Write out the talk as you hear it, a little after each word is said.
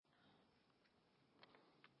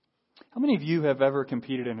How many of you have ever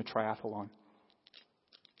competed in a triathlon?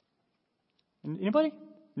 Anybody?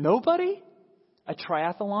 Nobody? A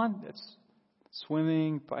triathlon? That's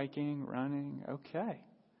swimming, biking, running. Okay.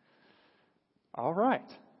 All right.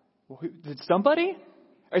 Well, did somebody?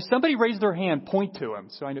 Or somebody raise their hand, point to him,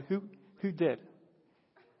 so I know who did.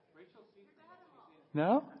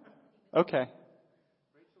 No? Okay.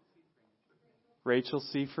 Rachel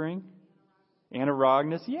Seifring. Anna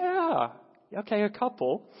Rognes. Yeah. Okay, a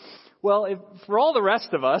couple. Well, for all the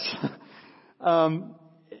rest of us,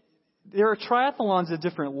 there are triathlons at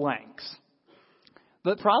different lengths.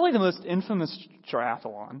 But probably the most infamous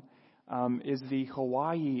triathlon is the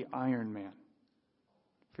Hawaii Ironman.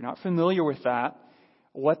 If you're not familiar with that,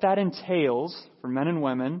 what that entails for men and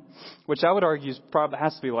women, which I would argue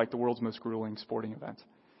has to be like the world's most grueling sporting event,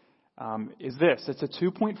 is this. It's a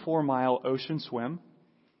 2.4-mile ocean swim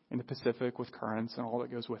in the Pacific with currents and all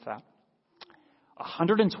that goes with that. A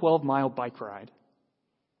 112-mile bike ride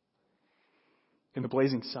in the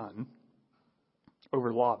blazing sun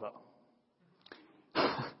over lava.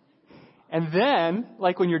 And then,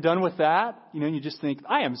 like when you're done with that, you just think,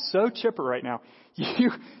 I am so chipper right now.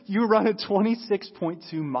 You run a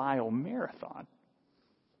 26.2-mile marathon.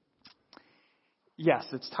 Yes,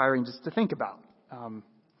 it's tiring just to think about.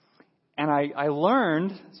 And I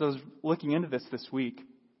learned, so I was looking into this week,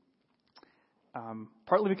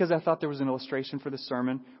 partly because I thought there was an illustration for the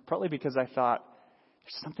sermon, partly because I thought,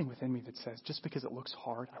 there's something within me that says, just because it looks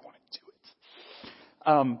hard, I want to do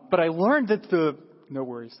it. But I learned that no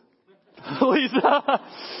worries. Lisa.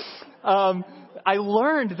 I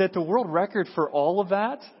learned that the world record for all of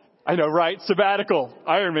that, I know, right? Sabbatical,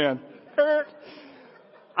 Ironman.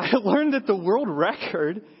 I learned that the world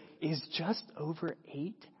record is just over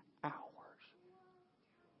 8 hours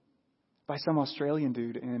by some Australian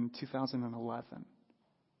dude in 2011.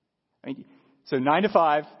 So 9 to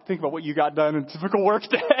 5, think about what you got done in a typical work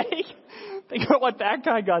day. Think about what that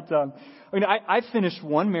guy got done. I finished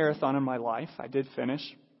one marathon in my life. I did finish.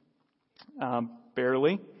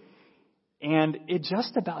 Barely. And it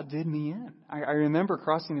just about did me in. I remember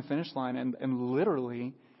crossing the finish line and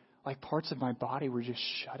literally, like, parts of my body were just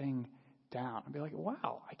shutting down. I'd be like,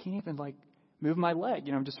 wow, I can't even, like, move my leg.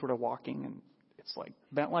 I'm just sort of walking and it's, like,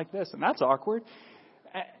 bent like this. And that's awkward.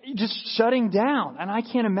 Just shutting down. And I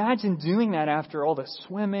can't imagine doing that after all the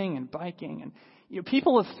swimming and biking. And,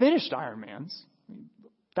 people have finished Ironmans.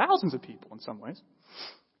 Thousands of people in some ways.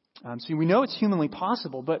 So we know it's humanly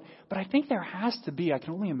possible, but I think there has to be, I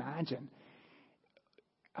can only imagine,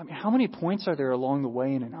 how many points are there along the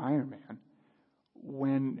way in an Ironman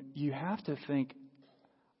when you have to think,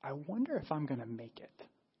 I wonder if I'm going to make it?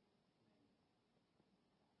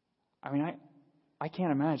 I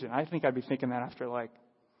can't imagine. I think I'd be thinking that after like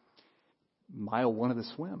mile 1 of the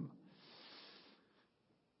swim.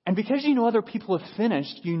 And because other people have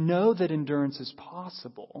finished, you know that endurance is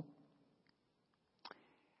possible.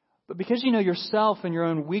 But because you know yourself and your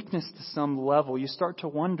own weakness to some level, you start to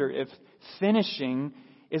wonder if finishing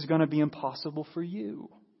is going to be impossible for you.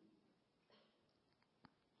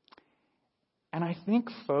 And I think,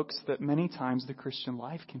 folks, that many times the Christian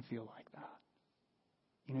life can feel like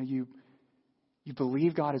that. You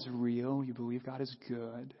believe God is real. You believe God is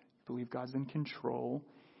good. You believe God's in control.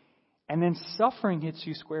 And then suffering hits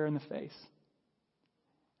you square in the face.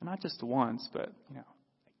 And not just once, but,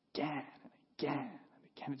 again and again.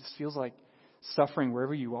 And it just feels like suffering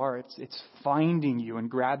wherever you are. It's finding you and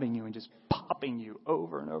grabbing you and just popping you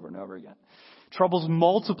over and over and over again. Troubles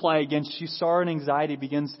multiply against you. Sorrow and anxiety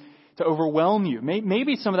begins to overwhelm you.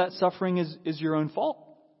 Maybe some of that suffering is your own fault.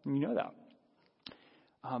 And you know that.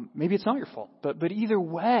 Maybe it's not your fault. But either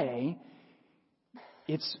way,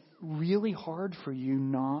 it's really hard for you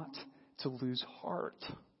not to lose heart,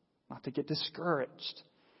 not to get discouraged.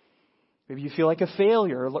 Maybe you feel like a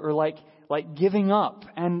failure or like giving up.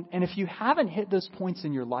 And if you haven't hit those points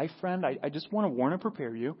in your life, friend, I just want to warn and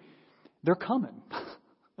prepare you. They're coming.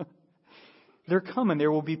 They're coming.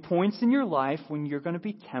 There will be points in your life when you're going to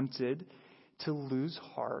be tempted to lose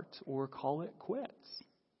heart or call it quits.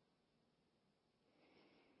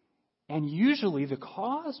 And usually the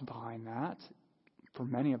cause behind that, for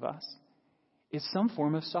many of us, is some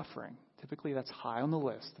form of suffering. Typically that's high on the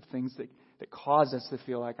list of things that cause us to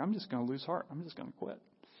feel like, I'm just going to lose heart. I'm just going to quit.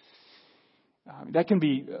 That can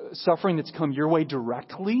be suffering that's come your way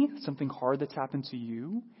directly, something hard that's happened to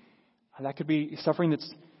you. That could be suffering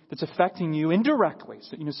that's affecting you indirectly.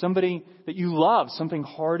 So, somebody that you love, something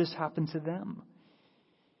hard has happened to them.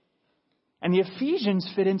 And the Ephesians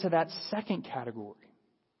fit into that second category.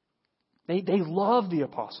 They loved the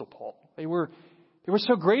Apostle Paul. They were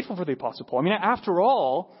so grateful for the Apostle Paul. After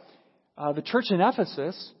all, the church in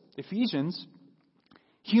Ephesus Ephesians,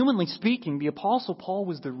 humanly speaking, the Apostle Paul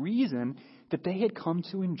was the reason that they had come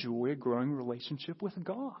to enjoy a growing relationship with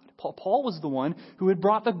God. Paul was the one who had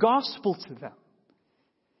brought the gospel to them.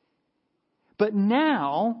 But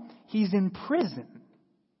now he's in prison.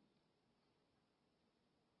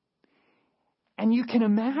 And you can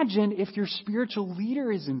imagine if your spiritual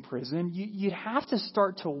leader is in prison, you'd have to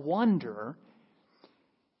start to wonder,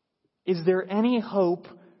 is there any hope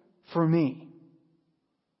for me?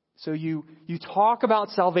 So you talk about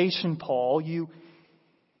salvation, Paul. You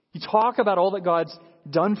talk about all that God's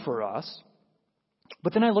done for us.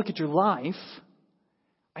 But then I look at your life.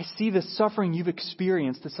 I see the suffering you've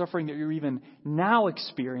experienced, the suffering that you're even now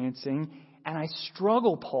experiencing. And I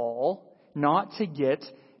struggle, Paul, not to get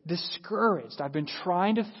discouraged. I've been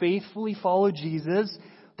trying to faithfully follow Jesus,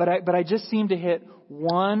 but I just seem to hit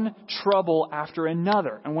one trouble after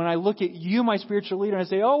another. And when I look at you, my spiritual leader, and I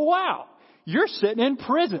say, oh, wow, you're sitting in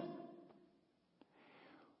prison.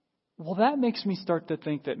 Well, that makes me start to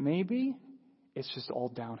think that maybe it's just all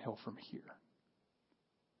downhill from here.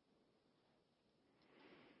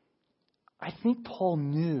 I think Paul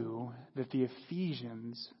knew that the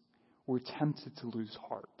Ephesians were tempted to lose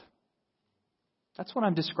heart. That's what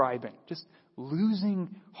I'm describing, just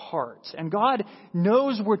losing heart. And God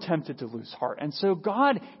knows we're tempted to lose heart. And so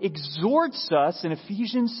God exhorts us in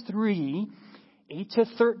Ephesians 3,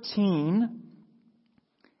 8-13,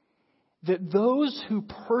 that those who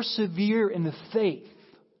persevere in the faith,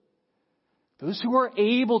 those who are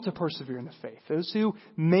able to persevere in the faith, those who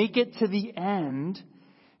make it to the end,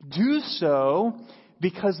 do so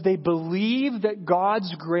because they believe that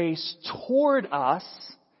God's grace toward us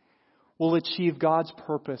will achieve God's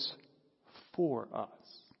purpose for us.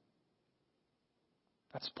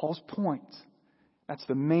 That's Paul's point. That's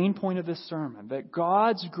the main point of this sermon, that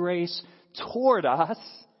God's grace toward us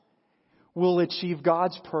will achieve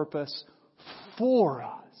God's purpose for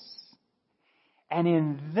us. And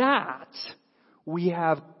in that, we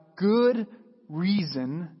have good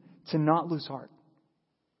reason to not lose heart.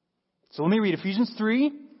 So let me read Ephesians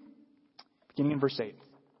 3, beginning in verse 8.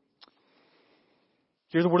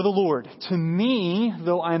 Hear the word of the Lord. To me,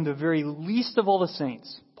 though I am the very least of all the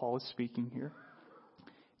saints, Paul is speaking here,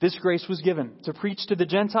 this grace was given to preach to the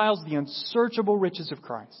Gentiles the unsearchable riches of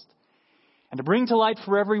Christ, and to bring to light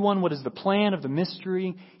for everyone what is the plan of the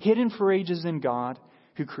mystery hidden for ages in God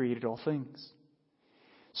who created all things,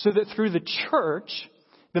 so that through the church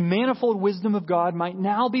the manifold wisdom of God might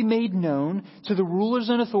now be made known to the rulers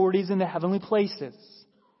and authorities in the heavenly places.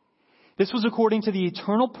 This was according to the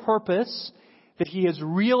eternal purpose that He has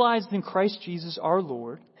realized in Christ Jesus our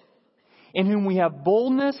Lord, in whom we have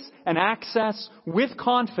boldness and access with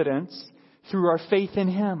confidence through our faith in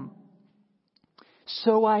Him.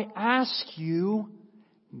 So I ask you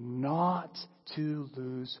not to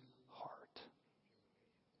lose heart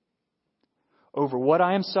over what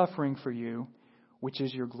I am suffering for you, which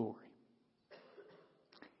is your glory.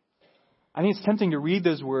 I think it's tempting to read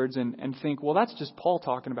those words and think, well, that's just Paul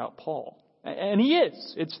talking about Paul. And he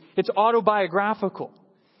is. It's autobiographical.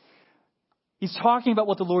 He's talking about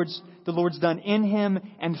what the Lord's done in him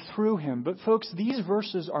and through him. But folks, these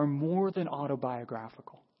verses are more than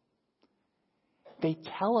autobiographical. They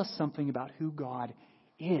tell us something about who God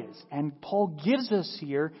is. And Paul gives us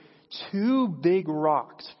here two big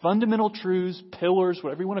rocks, fundamental truths, pillars,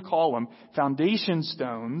 whatever you want to call them, foundation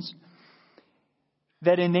stones,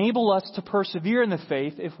 that enable us to persevere in the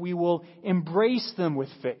faith if we will embrace them with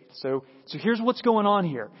faith. So here's what's going on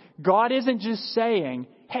here. God isn't just saying,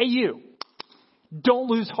 hey you, don't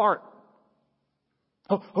lose heart.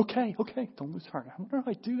 Oh, okay, don't lose heart. I wonder if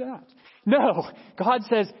I do that. No, God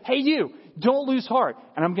says, hey you, don't lose heart.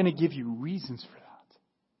 And I'm going to give you reasons for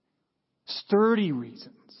that. Sturdy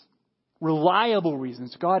reasons. Reliable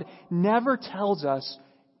reasons. God never tells us,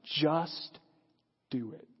 just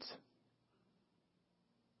do it.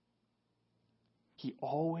 He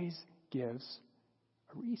always gives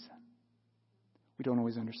a reason. We don't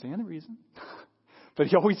always understand the reason, but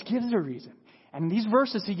He always gives a reason. And in these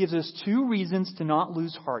verses, He gives us two reasons to not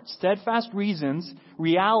lose heart. Steadfast reasons,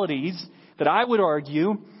 realities that I would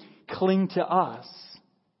argue cling to us,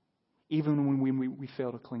 even when we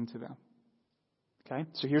fail to cling to them. Okay,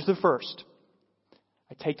 so here's the first.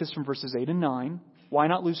 I take this from verses 8 and 9. Why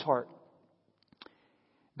not lose heart?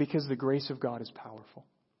 Because the grace of God is powerful.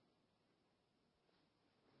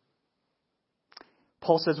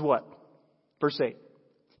 Paul says what? Verse 8.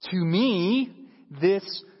 To me,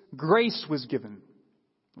 this grace was given.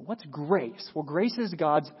 What's grace? Well, grace is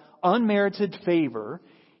God's unmerited favor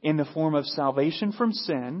in the form of salvation from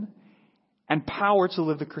sin and power to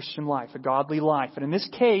live the Christian life, a godly life. And in this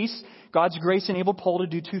case, God's grace enabled Paul to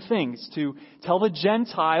do two things: to tell the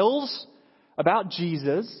Gentiles about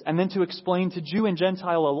Jesus, and then to explain to Jew and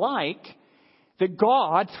Gentile alike that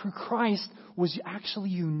God, through Christ, was actually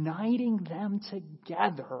uniting them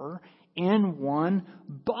together in one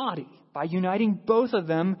body by uniting both of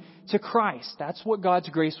them to Christ. That's what God's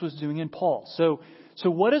grace was doing in Paul. So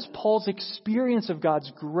what is Paul's experience of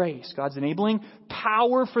God's grace, God's enabling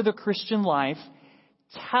power for the Christian life,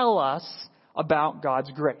 tell us about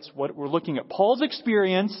God's grace? What we're looking at Paul's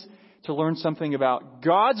experience to learn something about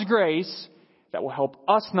God's grace that will help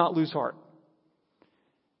us not lose heart.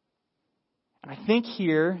 And I think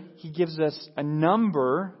here he gives us a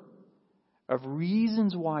number of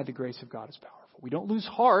reasons why the grace of God is powerful. We don't lose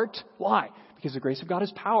heart. Why? Because the grace of God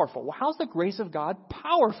is powerful. Well, how's the grace of God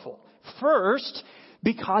powerful? First,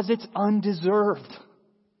 because it's undeserved.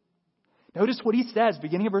 Notice what he says,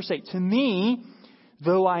 beginning of verse 8. To me,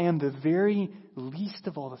 though I am the very least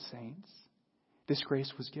of all the saints, this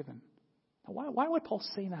grace was given. Now, why would Paul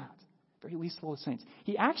say that? Very least of all the saints.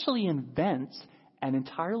 He actually invents an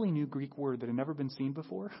entirely new Greek word that had never been seen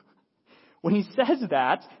before. When he says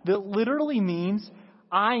that literally means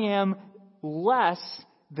I am less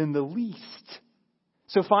than the least.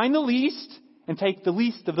 So find the least and take the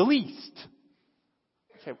least of the least.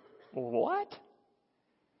 You say, what?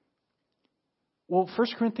 Well, 1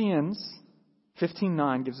 Corinthians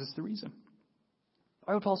 15:9 gives us the reason.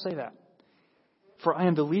 Why would Paul say that? For I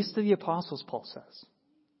am the least of the apostles, Paul says,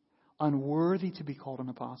 unworthy to be called an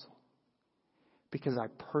apostle, because I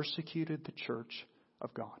persecuted the church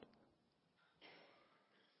of God.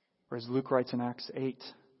 Or as Luke writes in Acts 8,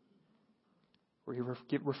 where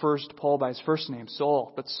he refers to Paul by his first name,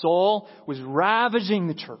 Saul. But Saul was ravaging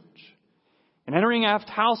the church. And entering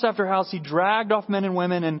house after house, he dragged off men and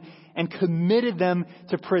women and committed them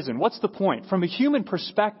to prison. What's the point? From a human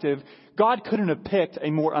perspective, God couldn't have picked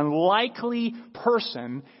a more unlikely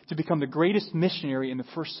person to become the greatest missionary in the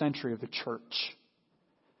first century of the church.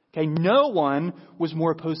 Okay, no one was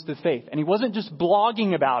more opposed to faith. And he wasn't just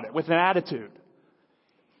blogging about it with an attitude.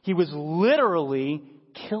 He was literally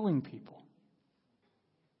killing people.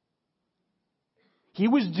 He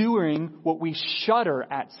was doing what we shudder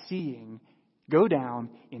at seeing go down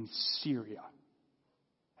in Syria.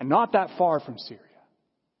 And not that far from Syria.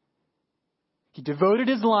 He devoted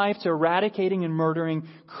his life to eradicating and murdering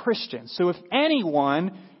Christians. So if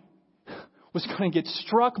anyone was going to get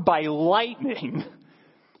struck by lightning,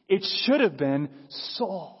 it should have been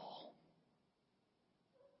Saul.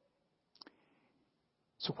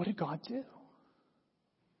 So what did God do?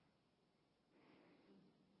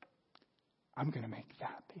 I'm going to make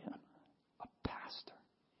that man a pastor.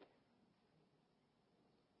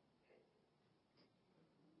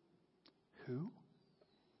 Who?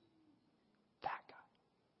 That guy.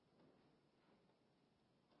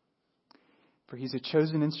 For he's a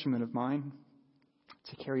chosen instrument of mine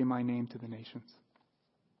to carry my name to the nations.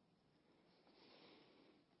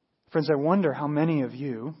 Friends, I wonder how many of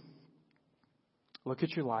you look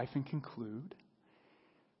at your life and conclude,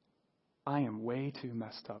 I am way too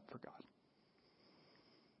messed up for God.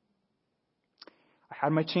 I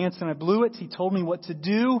had my chance and I blew it. He told me what to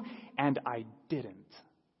do and I didn't.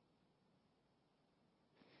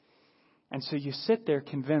 And so you sit there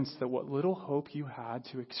convinced that what little hope you had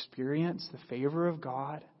to experience the favor of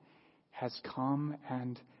God has come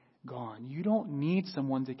and gone. You don't need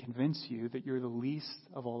someone to convince you that you're the least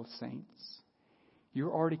of all the saints.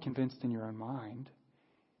 You're already convinced in your own mind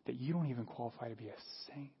that you don't even qualify to be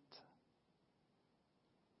a saint.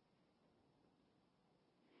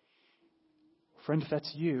 Friend, if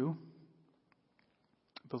that's you,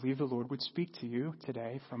 I believe the Lord would speak to you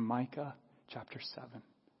today from Micah chapter 7.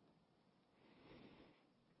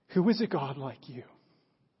 Who is a God like you?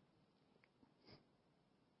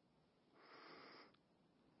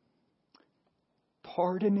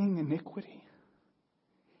 Pardoning iniquity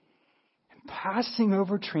and passing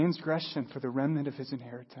over transgression for the remnant of his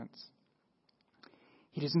inheritance.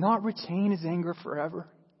 He does not retain his anger forever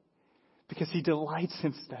because he delights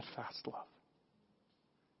in steadfast love.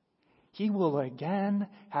 He will again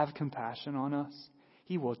have compassion on us.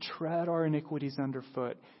 He will tread our iniquities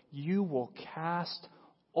underfoot. You will cast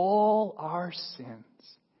all our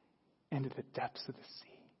sins into the depths of the sea.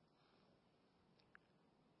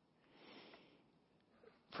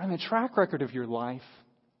 Friend, the track record of your life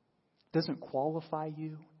doesn't qualify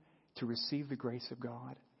you to receive the grace of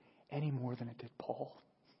God any more than it did Paul.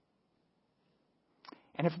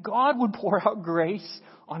 And if God would pour out grace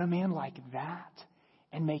on a man like that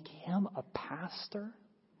and make him a pastor,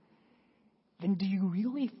 then do you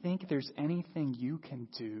really think there's anything you can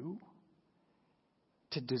do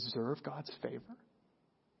to deserve God's favor?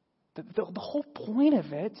 The whole point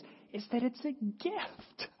of it is that it's a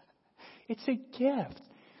gift. It's a gift.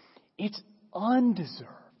 It's undeserved.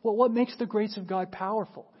 Well, what makes the grace of God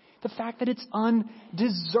powerful? The fact that it's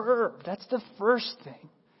undeserved. That's the first thing.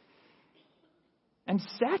 And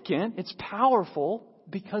second, it's powerful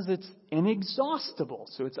because it's inexhaustible.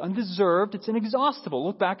 So it's undeserved, it's inexhaustible.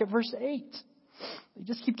 Look back at verse 8. They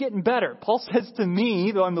just keep getting better. Paul says to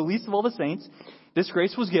me, though I'm the least of all the saints, this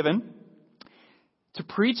grace was given to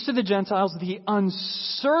preach to the Gentiles the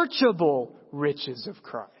unsearchable riches of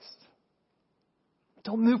Christ.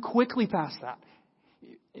 Don't move quickly past that.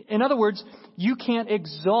 In other words, you can't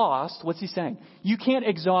exhaust, what's he saying? You can't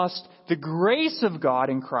exhaust the grace of God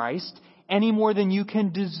in Christ any more than you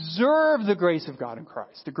can deserve the grace of God in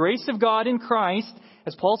Christ. The grace of God in Christ,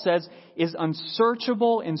 as Paul says, is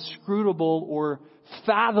unsearchable, inscrutable, or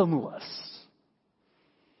fathomless.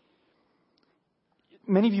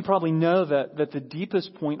 Many of you probably know that the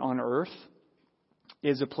deepest point on earth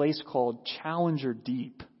is a place called Challenger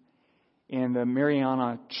Deep in the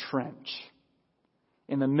Mariana Trench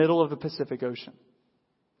in the middle of the Pacific Ocean.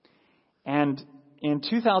 And in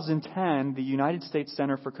 2010, the United States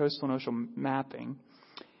Center for Coastal and Ocean Mapping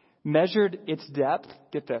measured its depth,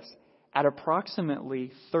 get this, at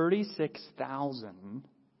approximately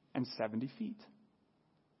 36,070 feet.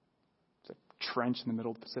 It's a trench in the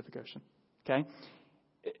middle of the Pacific Ocean. Okay?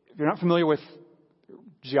 If you're not familiar with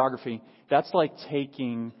geography, that's like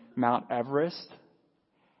taking Mount Everest,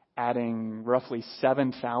 adding roughly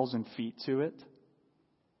 7,000 feet to it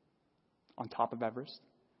on top of Everest,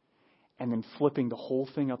 and then flipping the whole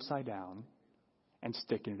thing upside down and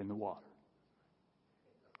sticking it in the water.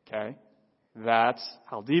 Okay? That's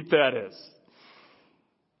how deep that is.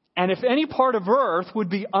 And if any part of Earth would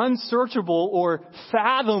be unsearchable or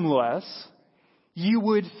fathomless, you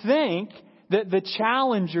would think that the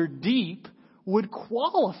Challenger Deep would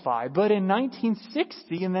qualify. But in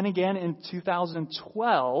 1960, and then again in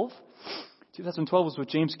 2012 was with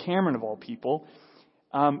James Cameron of all people,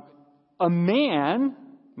 a man,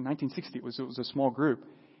 in 1960 it was a small group,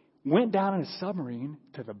 went down in a submarine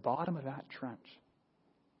to the bottom of that trench.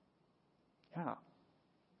 Yeah,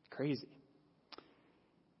 crazy.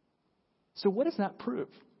 So what does that prove?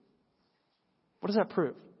 What does that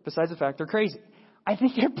prove? Besides the fact they're crazy. I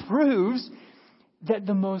think it proves that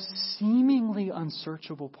the most seemingly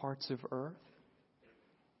unsearchable parts of earth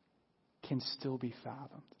can still be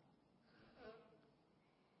fathomed,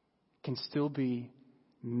 can still be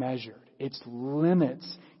measured. Its limits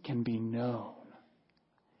can be known.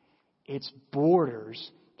 Its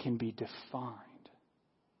borders can be defined.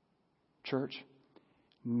 Church,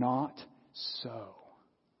 not so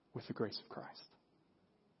with the grace of Christ.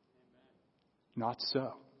 Not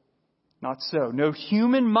so. Not so. No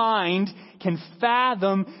human mind can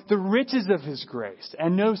fathom the riches of His grace.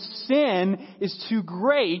 And no sin is too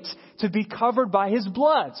great to be covered by His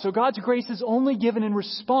blood. So God's grace is only given in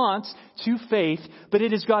response to faith, but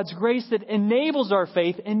it is God's grace that enables our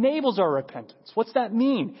faith, enables our repentance. What's that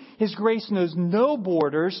mean? His grace knows no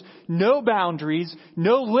borders, no boundaries,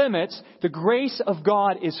 no limits. The grace of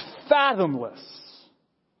God is fathomless.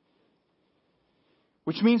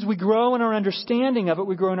 Which means we grow in our understanding of it,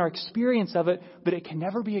 we grow in our experience of it, but it can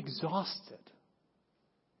never be exhausted.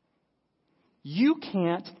 You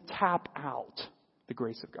can't tap out the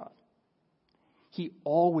grace of God. He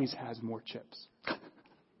always has more chips.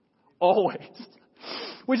 Always.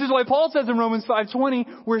 Which is why Paul says in Romans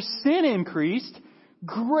 5:20, where sin increased,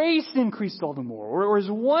 grace increased all the more. Or as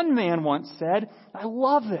one man once said, I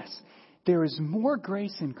love this, there is more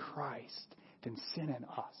grace in Christ than sin in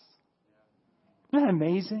us. Isn't that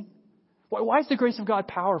amazing? Why is the grace of God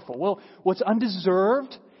powerful? Well, what's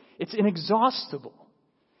undeserved, it's inexhaustible.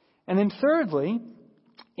 And then thirdly,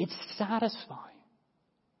 it's satisfying.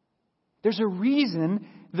 There's a reason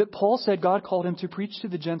that Paul said God called him to preach to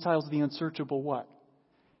the Gentiles the unsearchable what?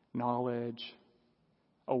 Knowledge,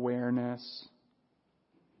 awareness,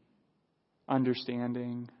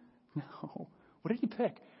 understanding. No. What did he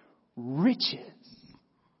pick? Riches.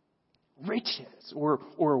 Riches or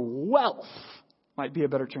wealth. Might be a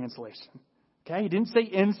better translation. Okay? He didn't say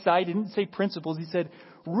insight. He didn't say principles. He said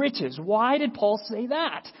riches. Why did Paul say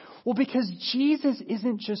that? Well, because Jesus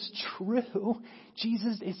isn't just true.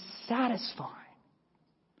 Jesus is satisfying.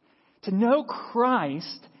 To know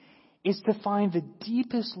Christ is to find the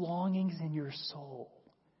deepest longings in your soul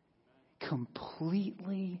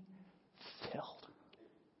completely filled.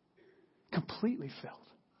 Completely filled.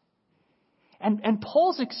 And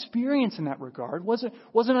Paul's experience in that regard wasn't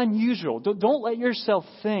unusual. Don't let yourself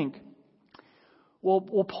think,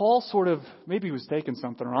 Well, Paul sort of, maybe he was taking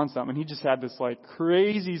something or on something. He just had this like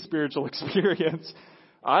crazy spiritual experience.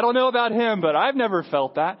 I don't know about him, but I've never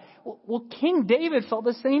felt that. Well, King David felt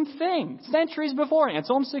the same thing centuries beforehand.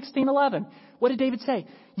 Psalm 16:11. What did David say?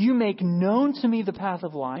 You make known to me the path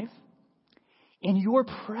of life. In your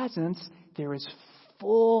presence, there is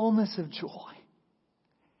fullness of joy.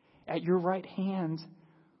 At your right hand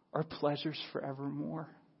are pleasures forevermore.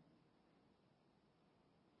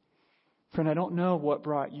 Friend, I don't know what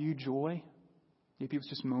brought you joy. Maybe it was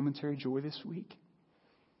just momentary joy this week.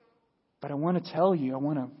 But I want to tell you, I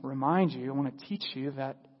want to remind you, I want to teach you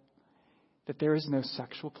that there is no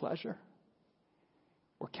sexual pleasure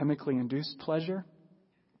or chemically induced pleasure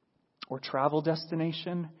or travel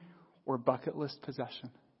destination or bucket list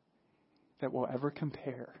possession that will ever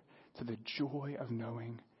compare to the joy of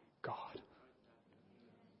knowing God.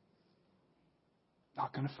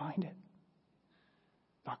 Not going to find it.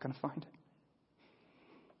 Not going to find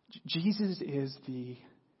it. Jesus is the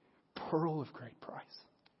pearl of great price.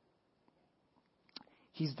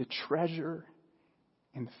 He's the treasure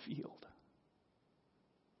in the field.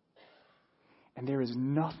 And there is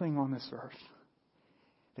nothing on this earth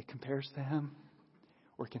that compares to him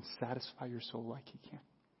or can satisfy your soul like he can.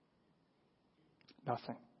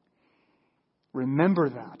 Nothing. Remember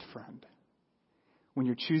that, friend, when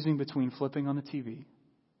you're choosing between flipping on the TV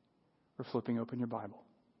or flipping open your Bible,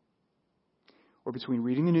 or between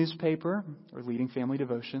reading the newspaper or leading family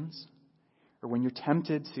devotions, or when you're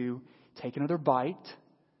tempted to take another bite,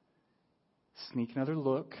 sneak another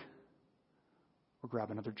look, or grab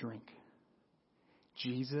another drink.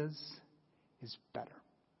 Jesus is better.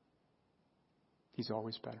 He's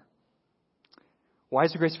always better. Why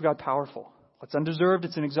is the grace of God powerful? It's undeserved,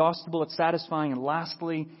 it's inexhaustible, it's satisfying, and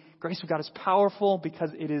lastly, grace of God is powerful because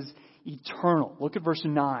it is eternal. Look at verse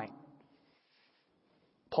 9.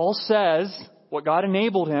 Paul says what God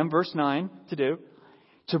enabled him, verse 9, to do,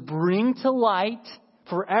 to bring to light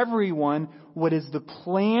for everyone what is the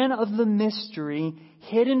plan of the mystery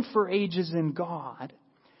hidden for ages in God,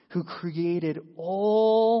 who created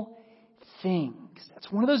all things. That's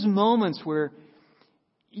one of those moments where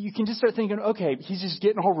you can just start thinking, okay, he's just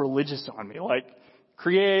getting all religious on me. Like,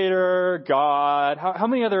 Creator, God. How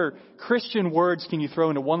many other Christian words can you throw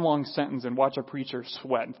into one long sentence and watch a preacher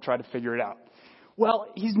sweat and try to figure it out? Well,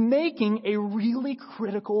 he's making a really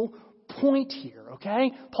critical point here,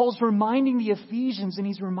 okay? Paul's reminding the Ephesians and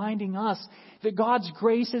he's reminding us that God's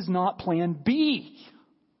grace is not plan B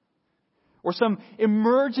or some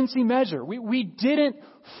emergency measure. We didn't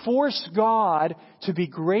force God to be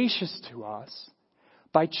gracious to us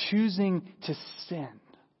by choosing to sin.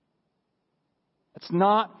 That's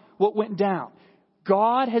not what went down.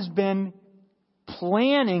 God has been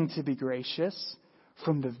planning to be gracious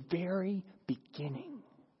from the very beginning.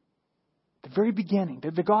 The very beginning.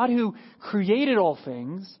 The God who created all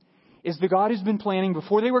things is the God who's been planning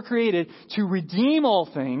before they were created to redeem all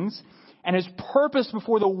things, and his purpose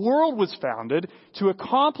before the world was founded to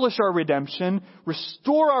accomplish our redemption,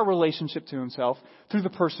 restore our relationship to himself through the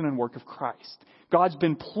person and work of Christ. God's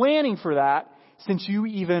been planning for that since you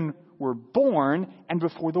even were born and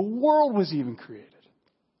before the world was even created.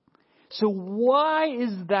 So why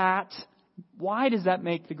is that? Why does that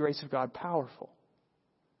make the grace of God powerful?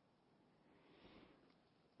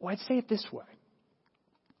 Well, I'd say it this way.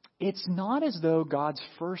 It's not as though God's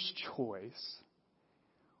first choice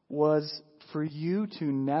was for you to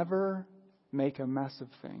never make a mess of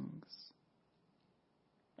things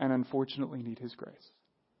and unfortunately need his grace.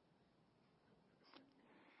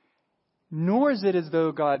 Nor is it as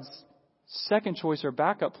though God's second choice or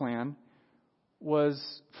backup plan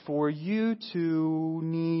was for you to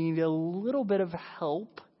need a little bit of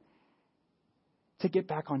help to get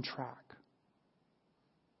back on track.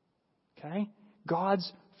 Okay? God's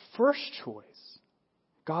first choice,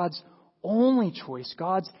 God's only choice,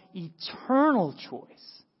 God's eternal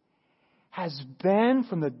choice has been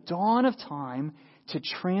from the dawn of time to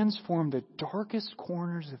transform the darkest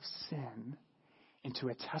corners of sin into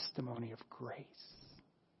a testimony of grace.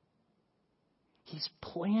 He's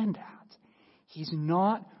planned that. He's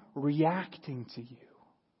not reacting to you.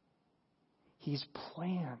 He's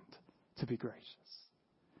planned to be gracious.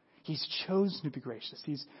 He's chosen to be gracious.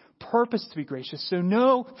 He's purposed to be gracious. So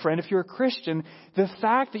no, friend, if you're a Christian, the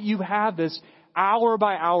fact that you have this hour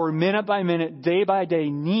by hour, minute by minute, day by day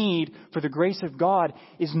need for the grace of God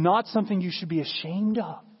is not something you should be ashamed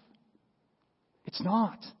of. It's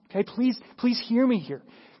not. Okay, please hear me here.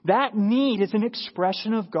 That need is an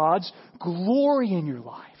expression of God's glory in your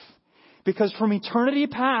life. Because from eternity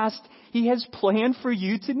past, he has planned for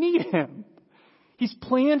you to need him. He's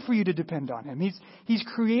planned for you to depend on Him. He's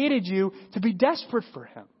created you to be desperate for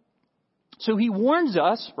Him. So He warns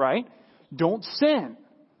us, right? Don't sin.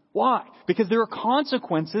 Why? Because there are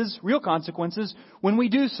consequences, real consequences, when we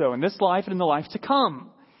do so in this life and in the life to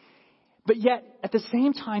come. But yet, at the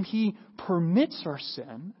same time, He permits our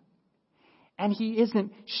sin, and He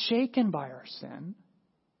isn't shaken by our sin,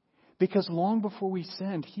 because long before we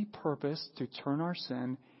sinned, He purposed to turn our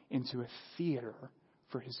sin into a theater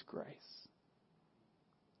for His grace.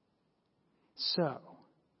 So,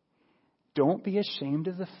 don't be ashamed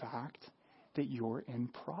of the fact that you're in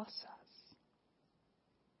process.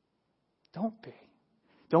 Don't be.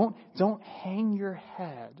 Don't hang your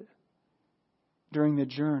head during the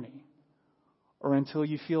journey or until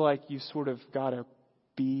you feel like you sort of got to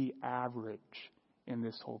be average in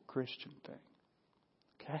this whole Christian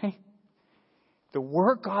thing. Okay? The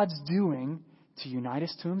work God's doing to unite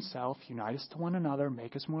us to Himself, unite us to one another,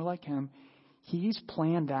 make us more like Him, He's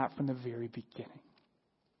planned that from the very beginning.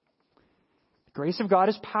 The grace of God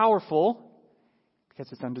is powerful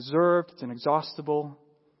because it's undeserved, it's inexhaustible,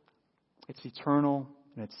 it's eternal,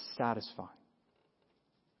 and it's satisfying.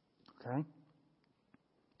 Okay?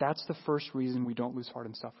 That's the first reason we don't lose heart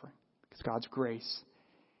in suffering. Because God's grace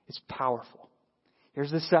is powerful.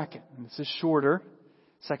 Here's the second, and this is shorter.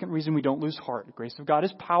 Second reason we don't lose heart. The grace of God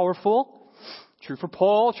is powerful. True for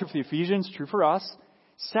Paul, true for the Ephesians, true for us.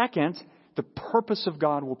 Second, the purpose of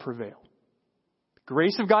God will prevail. The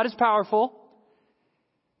grace of God is powerful,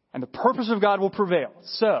 and the purpose of God will prevail.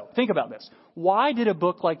 So, think about this. Why did a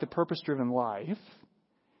book like The Purpose-Driven Life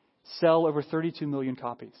sell over 32 million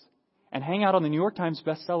copies and hang out on the New York Times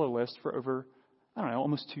bestseller list for over,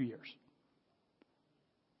 almost 2 years?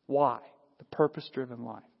 Why? The Purpose-Driven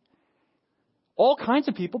Life. All kinds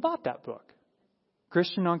of people bought that book.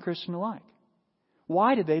 Christian, non-Christian alike.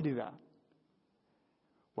 Why did they do that?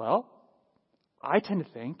 Well, I tend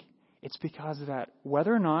to think it's because of that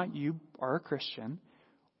whether or not you are a Christian,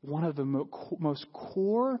 one of the most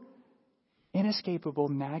core, inescapable,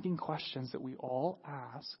 nagging questions that we all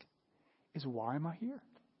ask is, why am I here?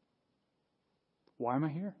 Why am I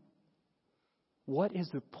here? What is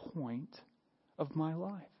the point of my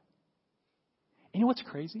life? You know what's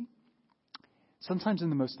crazy? Sometimes in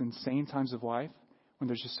the most insane times of life, when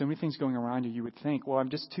there's just so many things going around you, you would think, well, I'm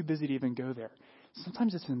just too busy to even go there.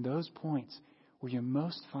 Sometimes it's in those points where you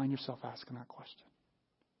most find yourself asking that question.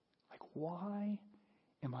 Like, why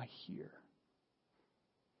am I here?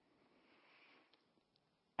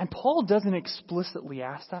 And Paul doesn't explicitly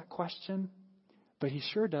ask that question, but he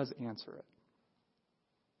sure does answer it.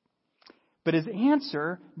 But his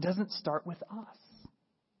answer doesn't start with us.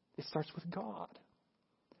 It starts with God.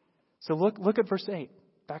 So look at verse 8.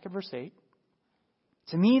 Back at verse 8.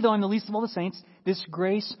 To me, though I'm the least of all the saints, this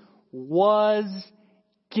grace was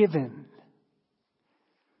given.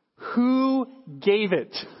 Who gave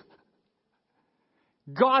it?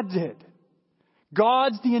 God did.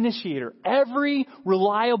 God's the initiator. Every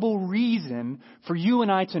reliable reason for you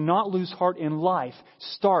and I to not lose heart in life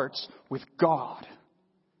starts with God.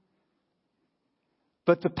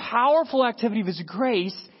 But the powerful activity of His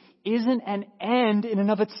grace isn't an end in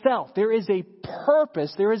and of itself. There is a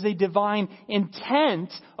purpose, there is a divine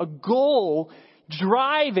intent, a goal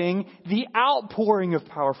driving the outpouring of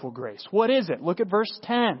powerful grace. What is it? Look at verse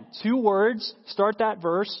 10. 2 words. Start that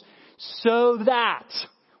verse. So that.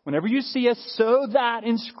 Whenever you see a so that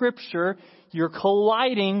in Scripture, you're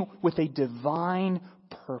colliding with a divine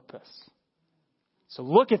purpose. So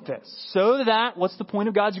look at this. So that, what's the point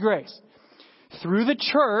of God's grace? Through the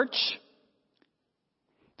church,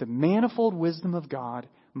 the manifold wisdom of God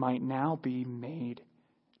might now be made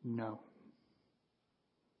known.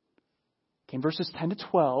 Okay, in verses 10 to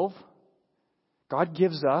 12, God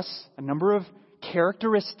gives us a number of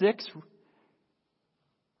characteristics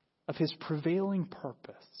of His prevailing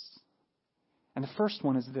purpose. And the first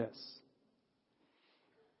one is this.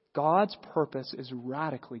 God's purpose is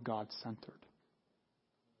radically God-centered.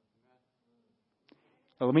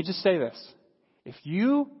 Now, let me just say this. If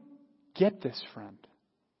you get this, friend,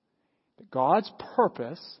 that God's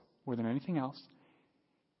purpose, more than anything else,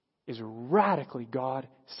 is radically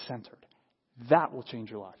God-centered, that will change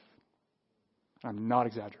your life. I'm not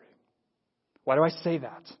exaggerating. Why do I say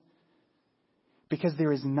that? Because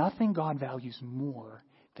there is nothing God values more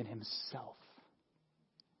than Himself.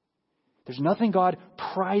 There's nothing God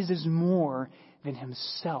prizes more than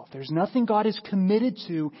himself. There's nothing God is committed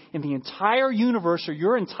to in the entire universe or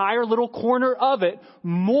your entire little corner of it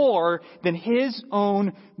more than his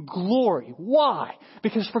own glory. Why?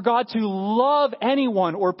 Because for God to love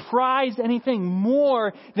anyone or prize anything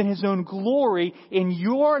more than his own glory in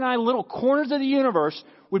your and I little corners of the universe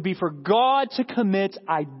would be for God to commit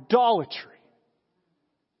idolatry.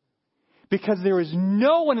 Because there is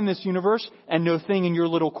no one in this universe and no thing in your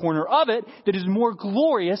little corner of it that is more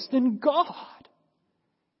glorious than God.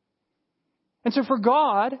 And so for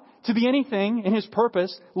God to be anything in his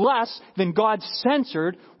purpose less than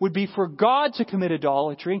God-centered would be for God to commit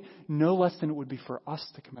idolatry, no less than it would be for us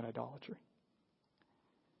to commit idolatry.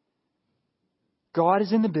 God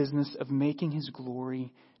is in the business of making his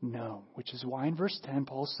glory known, which is why in verse 10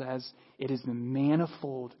 Paul says it is the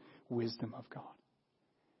manifold wisdom of God.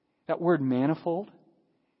 That word manifold,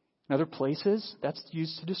 in other places, that's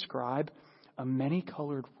used to describe a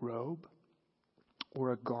many-colored robe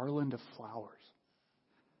or a garland of flowers.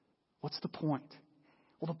 What's the point?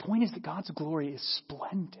 Well, the point is that God's glory is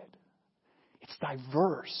splendid. It's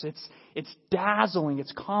diverse. It's dazzling.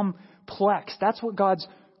 It's complex. That's what God's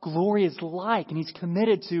glory is like, and he's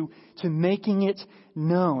committed to making it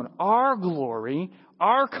known. Our glory,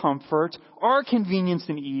 our comfort, our convenience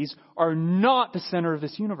and ease are not the center of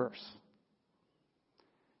this universe.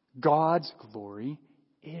 God's glory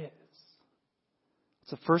is. It's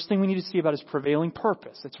the first thing we need to see about his prevailing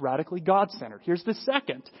purpose. It's radically God-centered. Here's the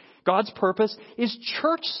second. God's purpose is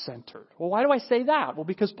church-centered. Well, why do I say that? Well,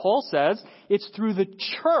 because Paul says it's through the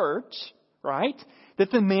church, right, that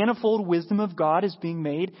the manifold wisdom of God is being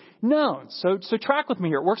made known. So track with me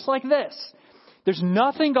here. It works like this. There's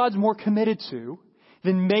nothing God's more committed to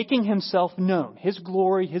than making himself known. His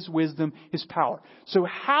glory, his wisdom, his power. So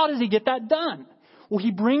how does he get that done? Well, he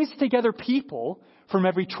brings together people from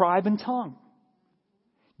every tribe and tongue.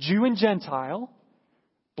 Jew and Gentile,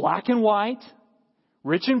 black and white,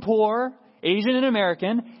 rich and poor, Asian and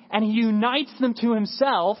American, and he unites them to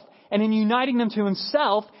himself, and in uniting them to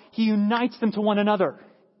himself, he unites them to one another.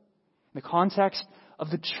 In the context of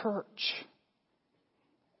the church.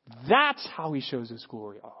 That's how he shows his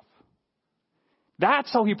glory off.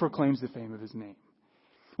 That's how he proclaims the fame of his name.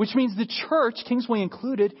 Which means the church, Kingsway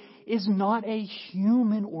included, is not a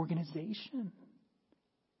human organization.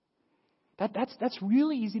 That's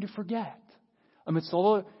really easy to forget. Amidst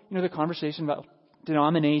all the conversation about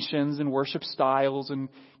denominations and worship styles and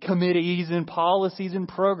committees and policies and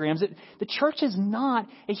programs. The church is not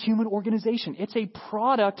a human organization. It's a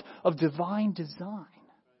product of divine design.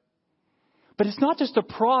 But it's not just a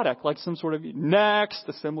product like some sort of next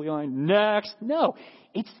assembly line, next. No,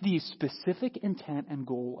 it's the specific intent and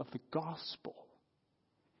goal of the gospel.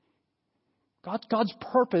 God's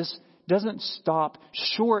purpose doesn't stop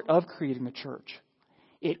short of creating the church.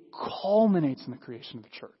 It culminates in the creation of the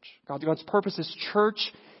church. God's purpose is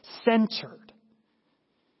church-centered.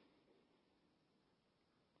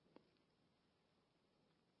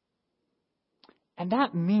 And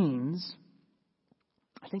that means,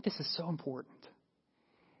 I think this is so important,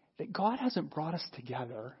 that God hasn't brought us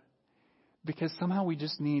together because somehow we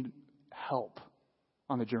just need help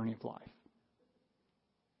on the journey of life.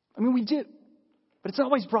 I mean, we do. But it's not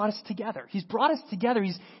always brought us together. He's brought us together.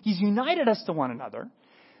 He's united us to one another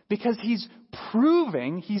because he's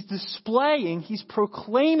proving, he's displaying, he's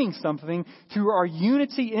proclaiming something through our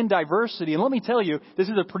unity in diversity. And let me tell you, this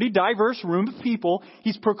is a pretty diverse room of people.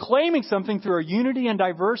 He's proclaiming something through our unity and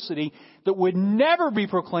diversity that would never be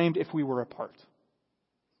proclaimed if we were apart.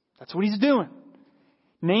 That's what he's doing.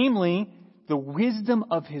 Namely, the wisdom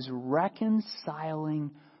of his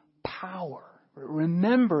reconciling power.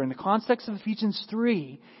 Remember, in the context of Ephesians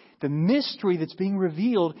 3, the mystery that's being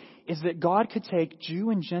revealed is that God could take Jew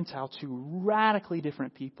and Gentile, two radically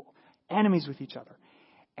different people, enemies with each other,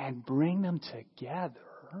 and bring them together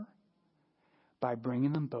by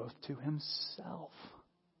bringing them both to himself.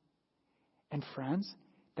 And friends,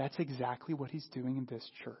 that's exactly what he's doing in this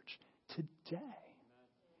church today.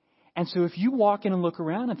 And so if you walk in and look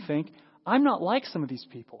around and think, I'm not like some of these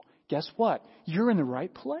people, guess what? You're in the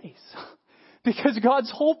right place. Because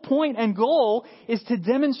God's whole point and goal is to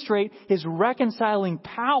demonstrate his reconciling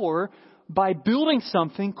power by building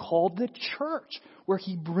something called the church, where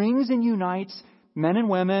he brings and unites men and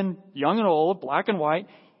women, young and old, black and white,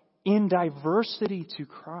 in diversity to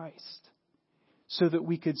Christ, so that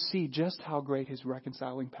we could see just how great his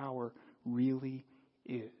reconciling power really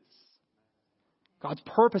is. God's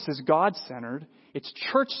purpose is God-centered, it's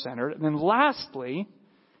church-centered, and then lastly,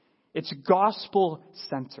 it's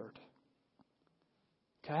gospel-centered.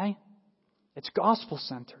 Okay? It's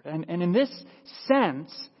gospel-centered. And in this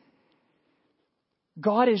sense,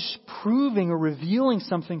 God is proving or revealing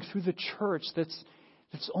something through the church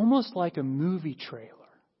that's almost like a movie trailer.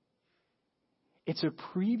 It's a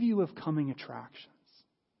preview of coming attractions.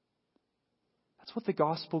 That's what the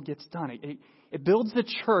gospel gets done. It builds the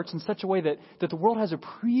church in such a way that the world has a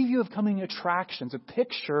preview of coming attractions, a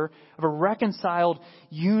picture of a reconciled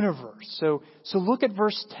universe. So look at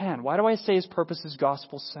verse 10. Why do I say his purpose is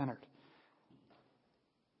gospel-centered?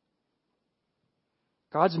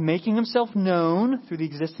 God's making himself known through the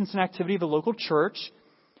existence and activity of the local church,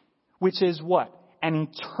 which is what? An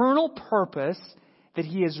eternal purpose that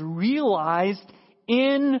he has realized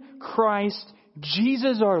in Christ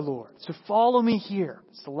Jesus our Lord. So follow me here.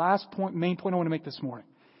 It's the last point, main point I want to make this morning.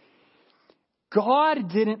 God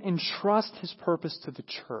didn't entrust his purpose to the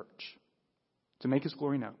church to make his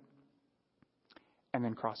glory known and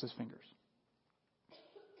then cross his fingers.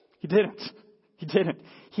 He didn't. He didn't.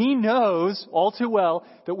 He knows all too well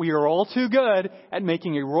that we are all too good at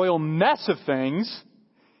making a royal mess of things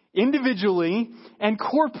individually and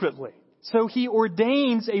corporately. So he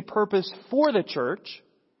ordains a purpose for the church,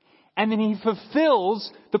 and then he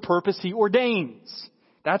fulfills the purpose he ordains.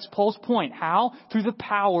 That's Paul's point. How? Through the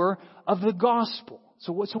power of the gospel.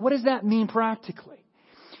 So what does that mean practically?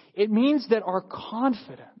 It means that our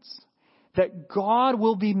confidence that God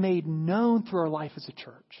will be made known through our life as a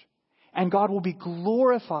church, and God will be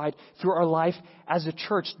glorified through our life as a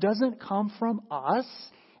church, doesn't come from us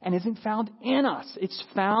and isn't found in us. It's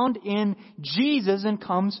found in Jesus and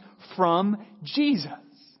comes from Jesus.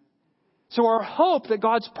 So our hope that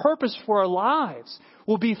God's purpose for our lives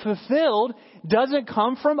will be fulfilled doesn't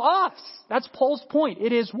come from us. That's Paul's point.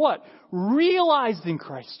 It is what? Realized in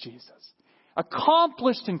Christ Jesus.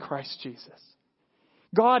 Accomplished in Christ Jesus.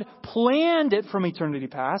 God planned it from eternity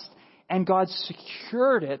past, and God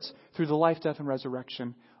secured it through the life, death, and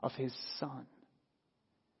resurrection of his Son.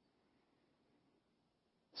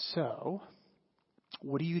 So,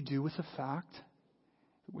 what do you do with the fact that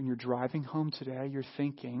when you're driving home today, you're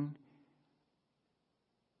thinking,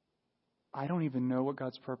 I don't even know what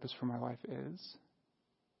God's purpose for my life is?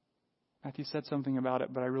 Matthew said something about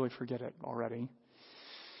it, but I really forget it already.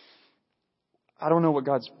 I don't know what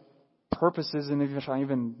God's purpose is, and if I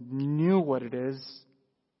even knew what it is,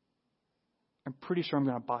 I'm pretty sure I'm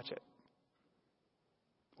going to botch it.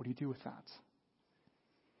 What do you do with that?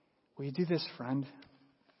 Well, you do this, friend.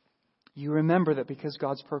 You remember that because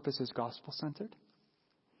God's purpose is gospel-centered,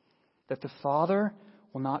 that the Father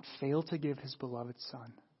will not fail to give his beloved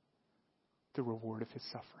Son the reward of his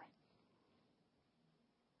suffering.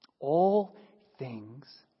 All things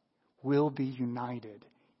will be united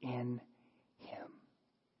in him.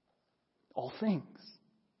 All things.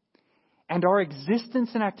 And our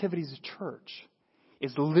existence and activities as a church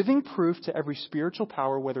is living proof to every spiritual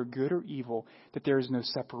power, whether good or evil, that there is no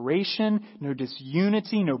separation, no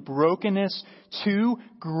disunity, no brokenness too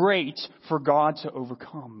great for God to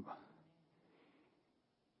overcome.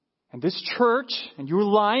 And this church and your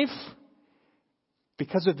life,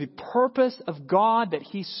 because of the purpose of God that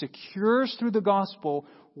he secures through the gospel,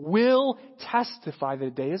 will testify that a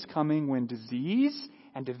day is coming when disease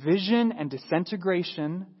and division and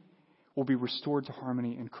disintegration will be restored to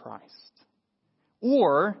harmony in Christ.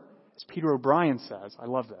 Or, as Peter O'Brien says, I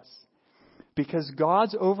love this, because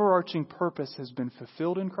God's overarching purpose has been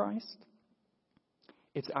fulfilled in Christ,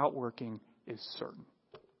 its outworking is certain.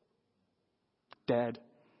 Dead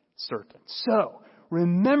certain. So,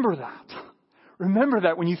 remember that. Remember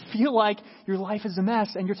that when you feel like your life is a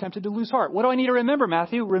mess and you're tempted to lose heart. What do I need to remember,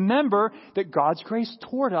 Matthew? Remember that God's grace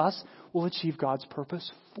toward us will achieve God's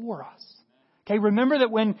purpose for us. Okay, remember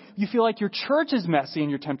that when you feel like your church is messy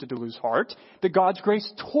and you're tempted to lose heart, that God's grace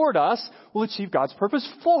toward us will achieve God's purpose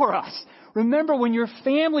for us. Remember when your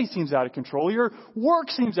family seems out of control, your work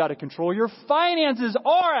seems out of control, your finances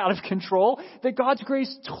are out of control, that God's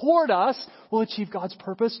grace toward us will achieve God's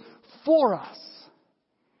purpose for us.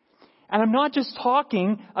 And I'm not just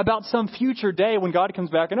talking about some future day when God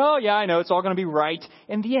comes back and, oh yeah, I know, it's all going to be right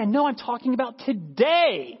in the end. No, I'm talking about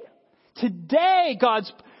today. Today,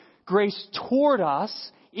 God's grace toward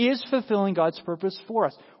us is fulfilling God's purpose for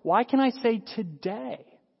us. Why can I say today?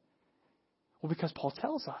 Well, because Paul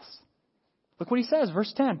tells us. Look what he says,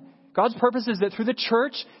 verse 10. God's purpose is that through the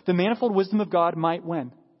church, the manifold wisdom of God might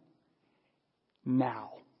when?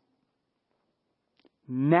 Now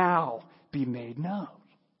be made known.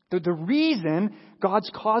 The reason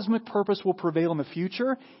God's cosmic purpose will prevail in the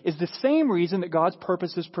future is the same reason that God's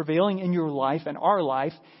purpose is prevailing in your life and our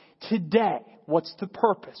life today. What's the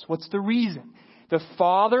purpose? What's the reason? The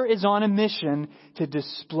Father is on a mission to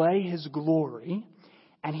display his glory,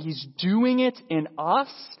 and he's doing it in us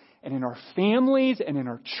and in our families and in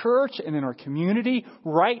our church and in our community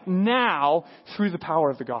right now through the power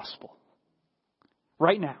of the gospel.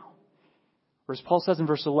 Right now. Or as Paul says in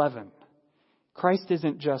verse 11, Christ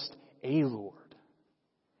isn't just a Lord.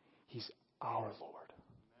 He's our Lord.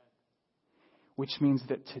 Which means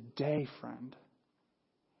that today, friend,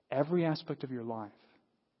 every aspect of your life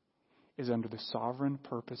is under the sovereign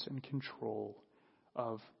purpose and control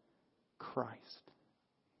of Christ.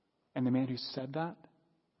 And the man who said that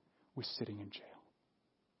was sitting in jail.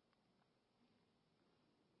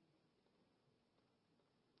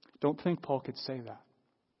 Don't think Paul could say that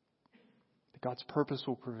God's purpose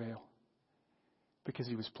will prevail because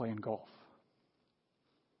he was playing golf.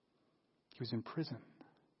 He was in prison.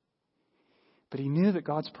 But he knew that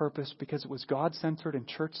God's purpose, because it was God-centered and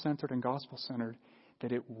church-centered and gospel-centered,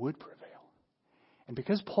 that it would prevail. And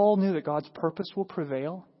because Paul knew that God's purpose will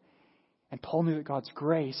prevail, and Paul knew that God's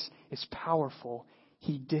grace is powerful,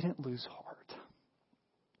 he didn't lose heart.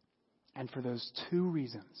 And for those two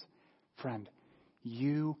reasons, friend,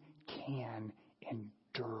 you can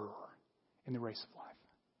endure in the race of life.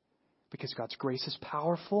 Because God's grace is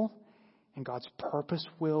powerful and God's purpose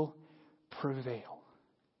will prevail.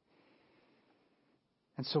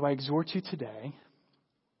 And so I exhort you today,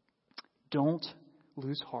 don't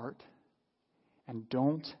lose heart and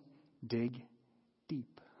don't dig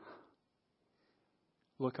deep.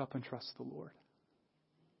 Look up and trust the Lord.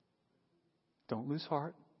 Don't lose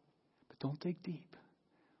heart, but don't dig deep.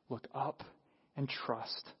 Look up and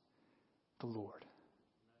trust the Lord.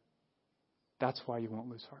 That's why you won't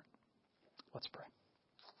lose heart. Let's pray.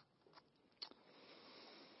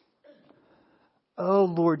 Oh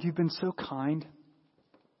Lord, you've been so kind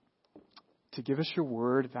to give us your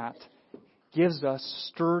word that gives us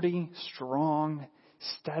sturdy, strong,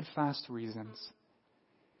 steadfast reasons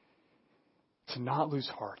to not lose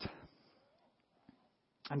heart.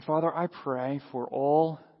 And Father, I pray for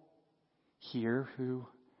all here who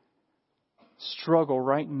struggle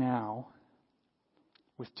right now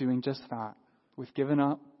with doing just that, with giving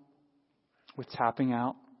up, with tapping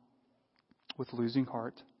out, with losing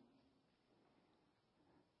heart.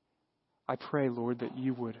 I pray, Lord, that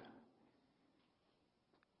you would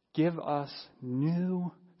give us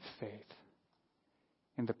new faith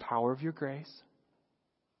in the power of your grace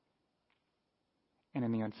and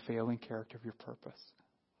in the unfailing character of your purpose.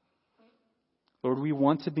 Lord, we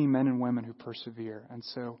want to be men and women who persevere, and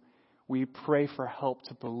so we pray for help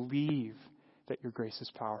to believe that your grace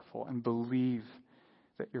is powerful and believe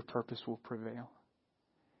that your purpose will prevail.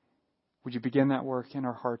 Would you begin that work in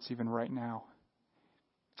our hearts even right now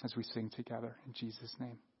as we sing together? In Jesus'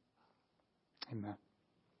 name, amen.